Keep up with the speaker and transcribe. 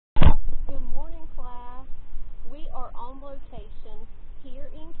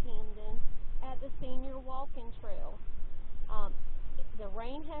the senior walking trail. The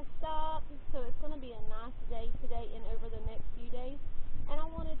rain has stopped, so it's going to be a nice day today and over the next few days. And I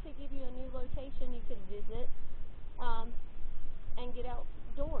wanted to give you a new location you could visit and get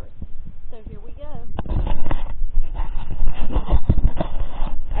outdoors. So here we go.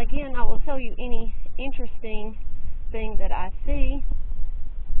 Again, I will tell you any interesting thing that I see.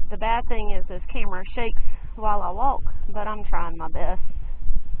 The bad thing is this camera shakes while I walk, but I'm trying my best.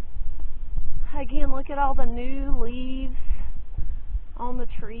 Again, look at all the new leaves on the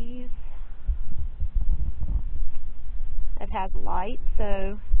trees. It has light,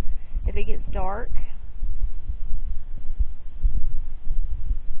 so if it gets dark,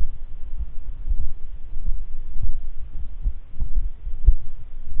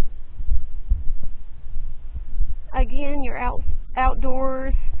 again, you're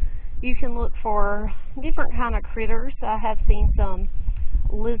outdoors. You can look for different kind of critters. I have seen some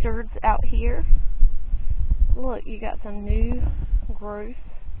lizards out here. Look, you got some new growth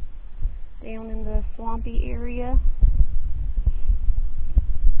down in the swampy area.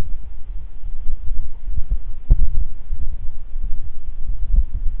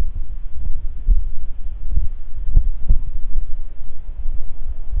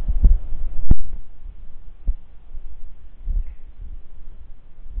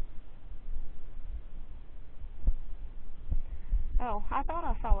 Oh, I thought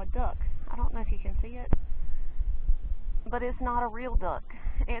I saw a duck. I don't know if you can see it, but it's not a real duck.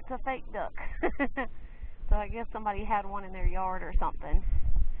 It's a fake duck. So I guess somebody had one in their yard or something.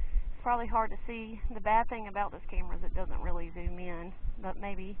 It's probably hard to see. The bad thing about this camera is it doesn't really zoom in, but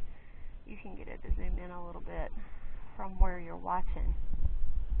maybe you can get it to zoom in a little bit from where you're watching.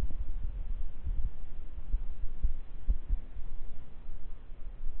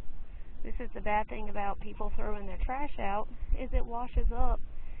 This is the bad thing about people throwing their trash out, is it washes up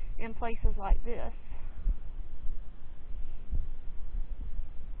in places like this.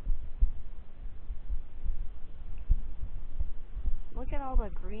 Look at all the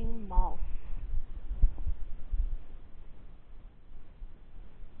green moss.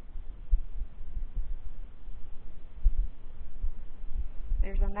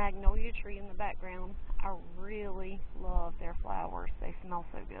 There's a magnolia tree in the background. I really love their flowers. They smell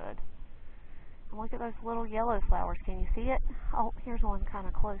so good. And look at those little yellow flowers. Can you see it? Oh, here's one kind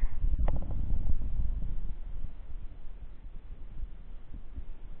of close.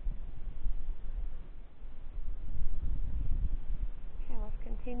 Okay, let's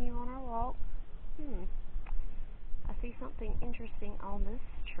continue on our walk. I see something interesting on this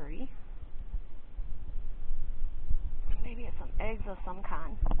tree. Maybe it's some eggs of some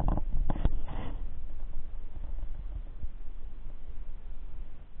kind.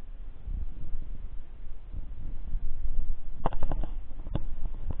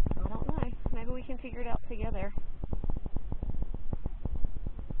 I don't know. Maybe we can figure it out together.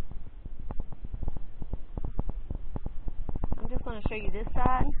 I'm just going to show you this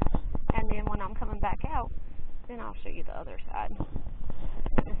side, and then when I'm coming back out, then I'll show you the other side,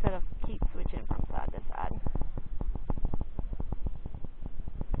 instead of keep switching from side to side.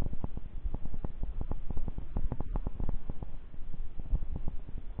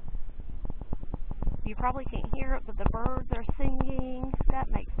 You probably can't hear it, but the birds are singing. That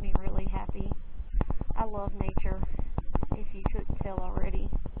makes me really happy. I love nature, if you couldn't tell already.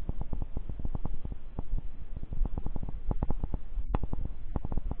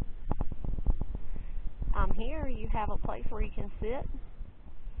 Here you have a place where you can sit.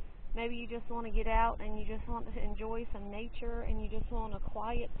 Maybe you just want to get out and you just want to enjoy some nature and you just want a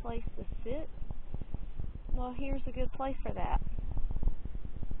quiet place to sit. Well, here's a good place for that.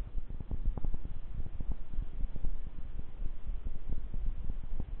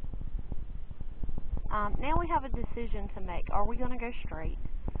 Now we have a decision to make. Are we going to go straight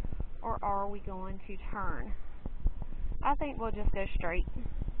or are we going to turn? I think we'll just go straight.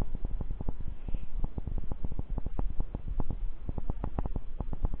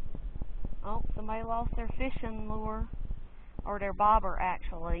 Oh, somebody lost their fishing lure, or their bobber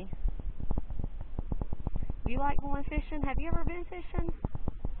actually. You like going fishing? Have you ever been fishing?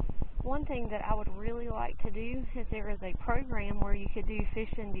 One thing that I would really like to do is there is a program where you could do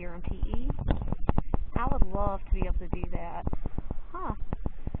fishing during PE. I would love to be able to do that.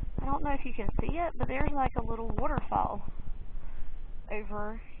 I don't know if you can see it, but there's like a little waterfall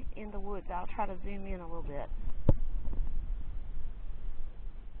over in the woods. I'll try to zoom in a little bit.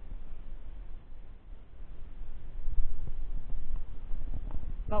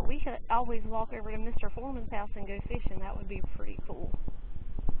 But we could always walk over to Mr. Foreman's house and go fishing. That would be pretty cool.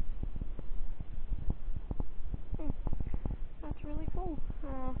 That's really cool.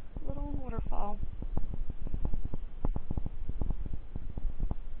 Little waterfall.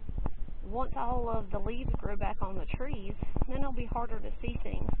 once all of the leaves grow back on the trees, then it'll be harder to see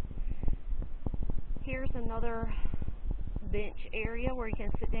things. Here's another bench area where you can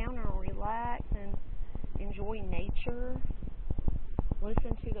sit down and relax and enjoy nature,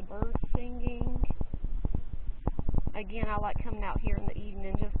 listen to the birds singing. Again, I like coming out here in the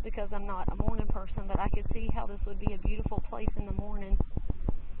evening just because I'm not a morning person, but I could see how this would be a beautiful place in the morning.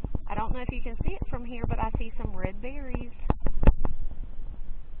 I don't know if you can see it from here, but I see some red berries.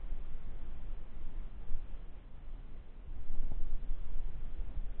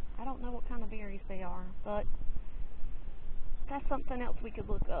 I don't know what kind of berries they are, but that's something else we could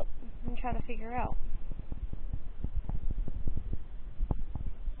look up and try to figure out.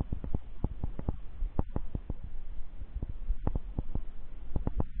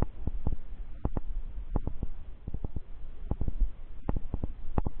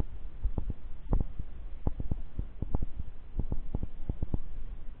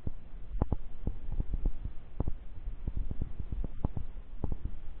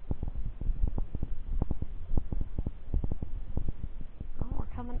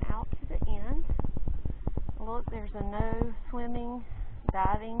 Coming out to the end. Look, there's a no swimming,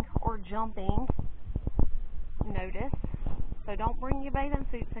 diving, or jumping notice. So don't bring your bathing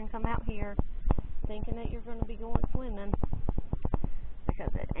suits and come out here thinking that you're going to be going swimming, because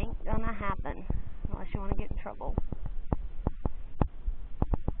it ain't going to happen unless you want to get in trouble.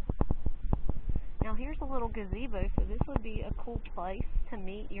 Now here's a little gazebo, so this would be a cool place to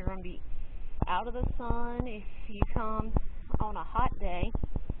meet. You're going to be out of the sun if you come on a hot day.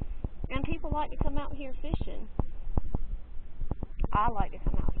 And people like to come out here fishing. I like to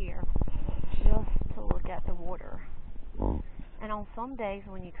come out here just to look at the water. And on some days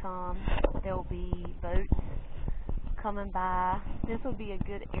when you come, there'll be boats coming by. This would be a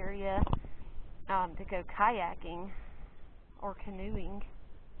good area to go kayaking or canoeing.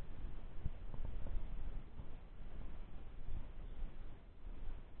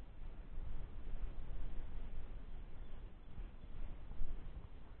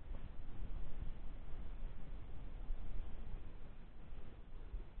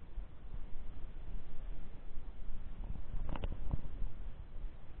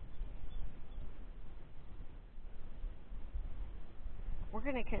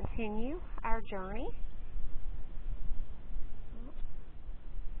 We're going to continue our journey.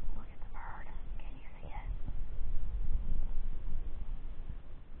 Look at the bird. Can you see it?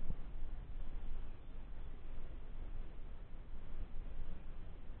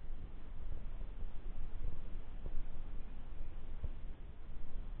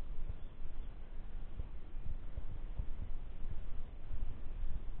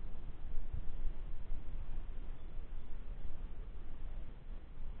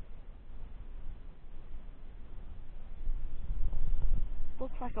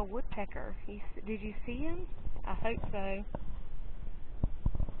 Looks like a woodpecker. Did you see him? I hope so. I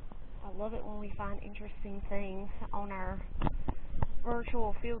love it when we find interesting things on our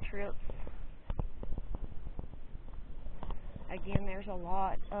virtual field trips. Again, there's a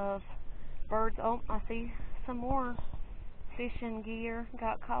lot of birds. Oh, I see some more fishing gear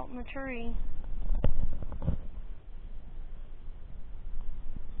got caught in the tree.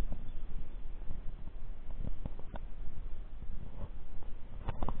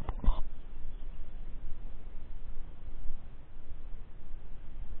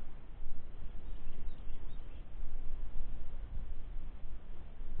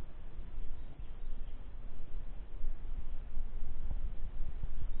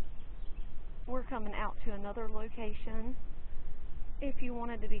 We're coming out to another location. If you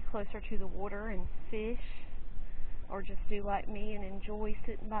wanted to be closer to the water and fish, or just do like me and enjoy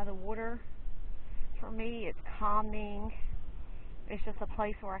sitting by the water, for me it's calming. It's just a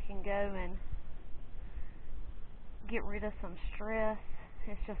place where I can go and get rid of some stress.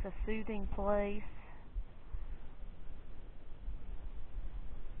 It's just a soothing place.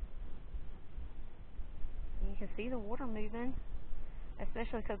 You can see the water moving,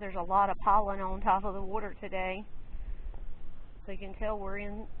 especially because there's a lot of pollen on top of the water today. So you can tell we're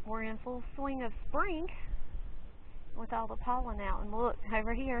in full swing of spring with all the pollen out. And look,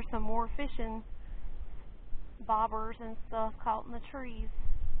 over here, some more fishing bobbers and stuff caught in the trees.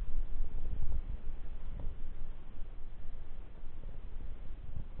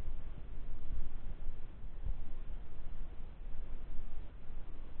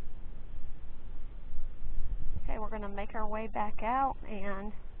 Okay, we're going to make our way back out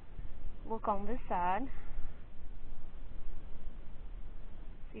and look on this side.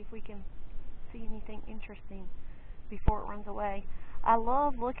 See if we can see anything interesting before it runs away. I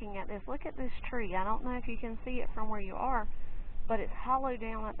love looking at this. Look at this tree. I don't know if you can see it from where you are, but it's hollow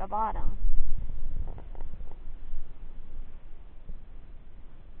down at the bottom.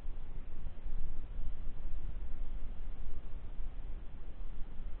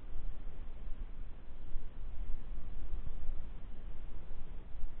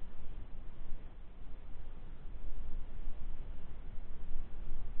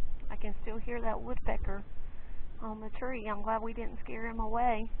 can still hear that woodpecker on the tree. I'm glad we didn't scare him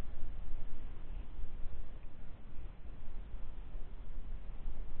away.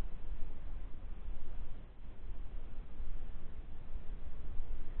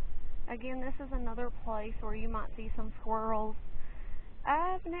 Again, this is another place where you might see some squirrels.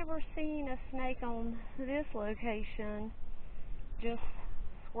 I've never seen a snake on this location, just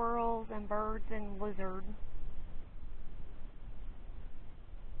squirrels and birds and lizards.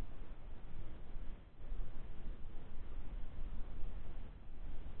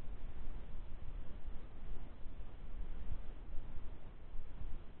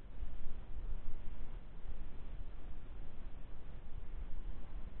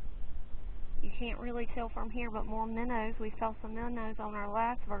 You can't really tell from here, but more minnows. We saw some minnows on our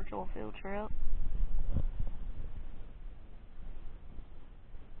last virtual field trip.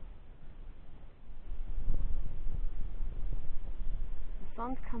 The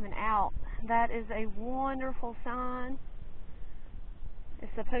sun's coming out. That is a wonderful sign.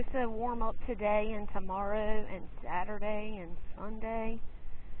 It's supposed to warm up today and tomorrow and Saturday and Sunday.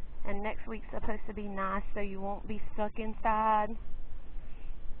 And next week's supposed to be nice, so you won't be stuck inside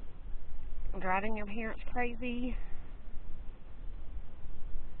driving your parents crazy.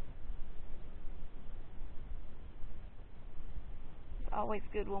 It's always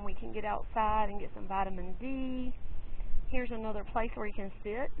good when we can get outside and get some vitamin D. Here's another place where you can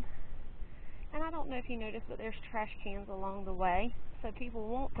sit. And I don't know if you noticed, but there's trash cans along the way, so people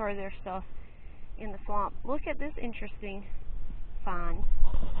won't throw their stuff in the swamp. Look at this interesting find.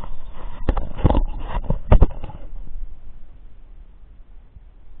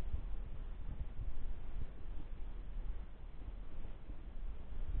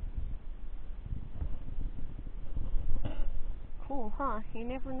 Cool, huh? You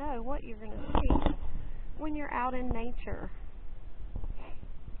never know what you're going to see when you're out in nature.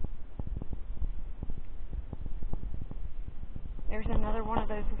 There's another one of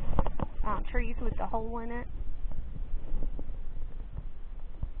those trees with the hole in it.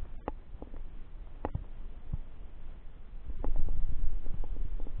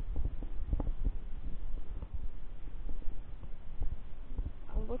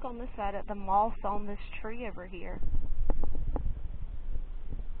 Oh, look on this side at the moss on this tree over here.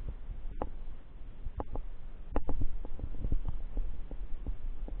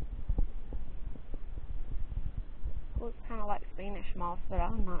 Looks kind of like Spanish moss, but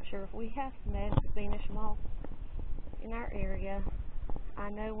I'm not sure if we have Spanish moss in our area.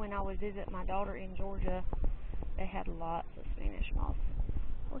 I know when I would visit my daughter in Georgia, they had lots of Spanish moss.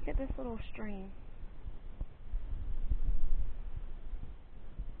 Look at this little stream.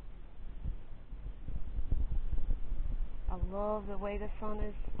 I love the way the sun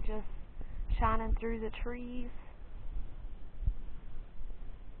is just shining through the trees.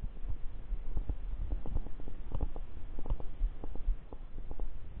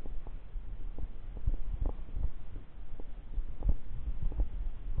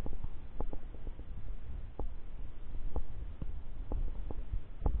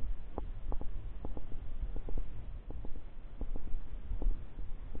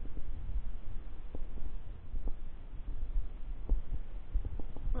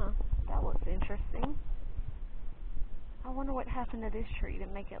 Huh, that looks interesting. I wonder what happened to this tree to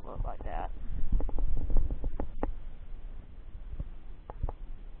make it look like that.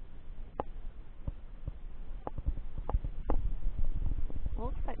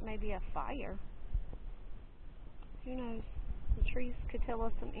 Looks like maybe a fire. Who knows? The trees could tell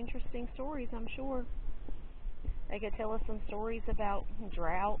us some interesting stories, I'm sure. They could tell us some stories about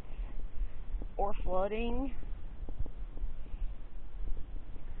droughts or flooding.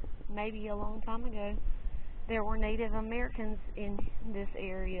 Maybe a long time ago there were Native Americans in this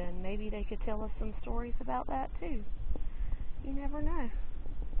area, and maybe they could tell us some stories about that too. You never know.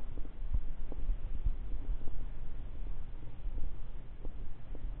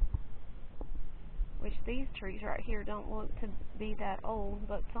 Which these trees right here don't look to be that old,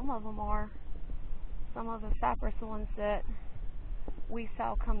 but some of them are. Some of the cypress ones that we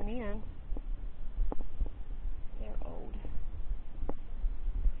saw coming in, they're old.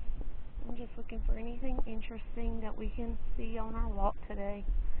 I'm just looking for anything interesting that we can see on our walk today.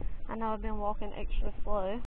 I know I've been walking extra slow.